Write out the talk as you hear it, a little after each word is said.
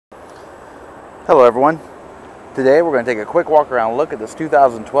Hello everyone. Today we're going to take a quick walk around look at this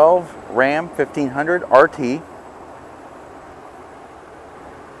 2012 Ram 1500 RT.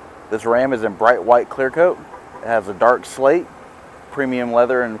 This Ram is in bright white clear coat. It has a dark slate, premium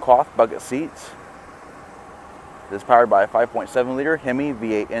leather and cloth bucket seats. It is powered by a 5.7 liter Hemi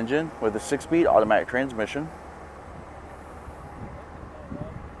V8 engine with a 6-speed automatic transmission.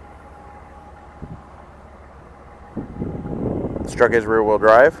 This truck is rear wheel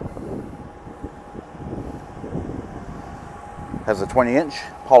drive. Has a 20-inch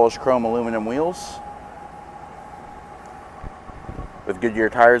polished chrome aluminum wheels with Goodyear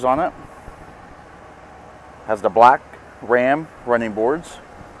tires on it. Has the black Ram running boards.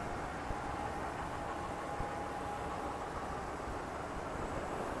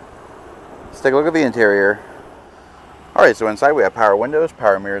 Let's take a look at the interior. Alright, so inside we have power windows,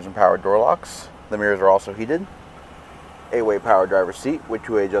 power mirrors, and power door locks. The mirrors are also heated. 8-way power driver's seat with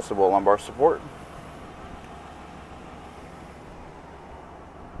 2-way adjustable lumbar support.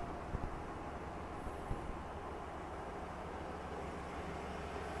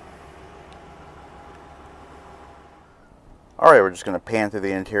 Alright, we're just going to pan through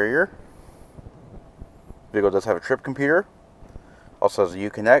the interior. The vehicle does have a trip computer. Also has a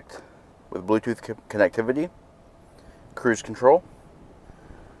Uconnect with Bluetooth connectivity. Cruise control.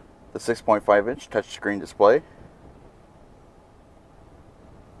 The 6.5-inch touchscreen display.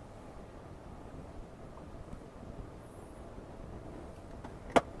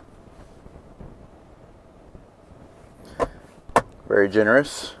 Very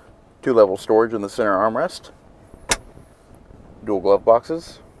generous 2-level storage in the center armrest. Dual glove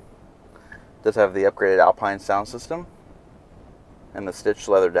boxes. Does have the upgraded Alpine sound system and the stitched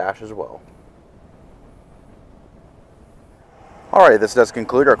leather dash as well. Alright, this does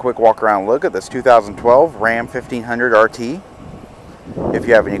conclude our quick walk around look at this 2012 Ram 1500 RT. If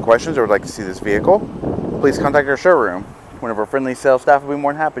you have any questions or would like to see this vehicle, please contact our showroom. One of our friendly sales staff will be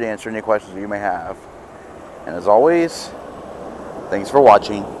more than happy to answer any questions that you may have. And as always, thanks for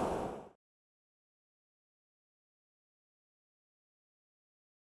watching.